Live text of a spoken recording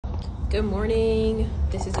Good morning.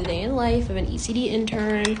 This is a day in life of an ECD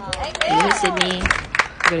intern in Sydney.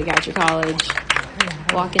 I go to Goucher College.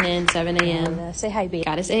 Walking in 7 a.m. Say hi, Bailey.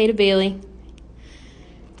 Gotta say hey to Bailey.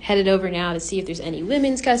 Headed over now to see if there's any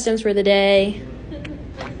women's customs for the day.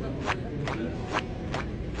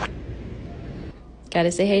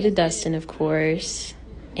 Gotta say hey to Dustin, of course.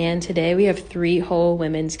 And today we have 3 whole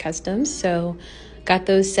women's customs. So got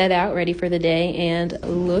those set out, ready for the day. And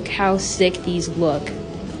look how sick these look.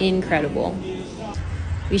 Incredible.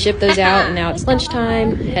 We shipped those out and now it's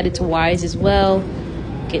lunchtime. Headed to Wise as well.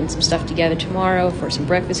 Getting some stuff together tomorrow for some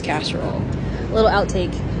breakfast casserole. Little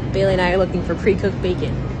outtake. Bailey and I are looking for pre-cooked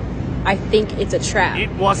bacon. I think it's a trap. It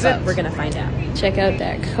wasn't. But we're gonna find out. Check out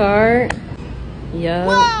that car. Yup,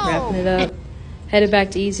 wrapping it up. Headed back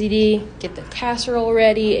to ECD, get the casserole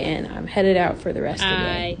ready, and I'm headed out for the rest of the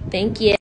day. Thank you.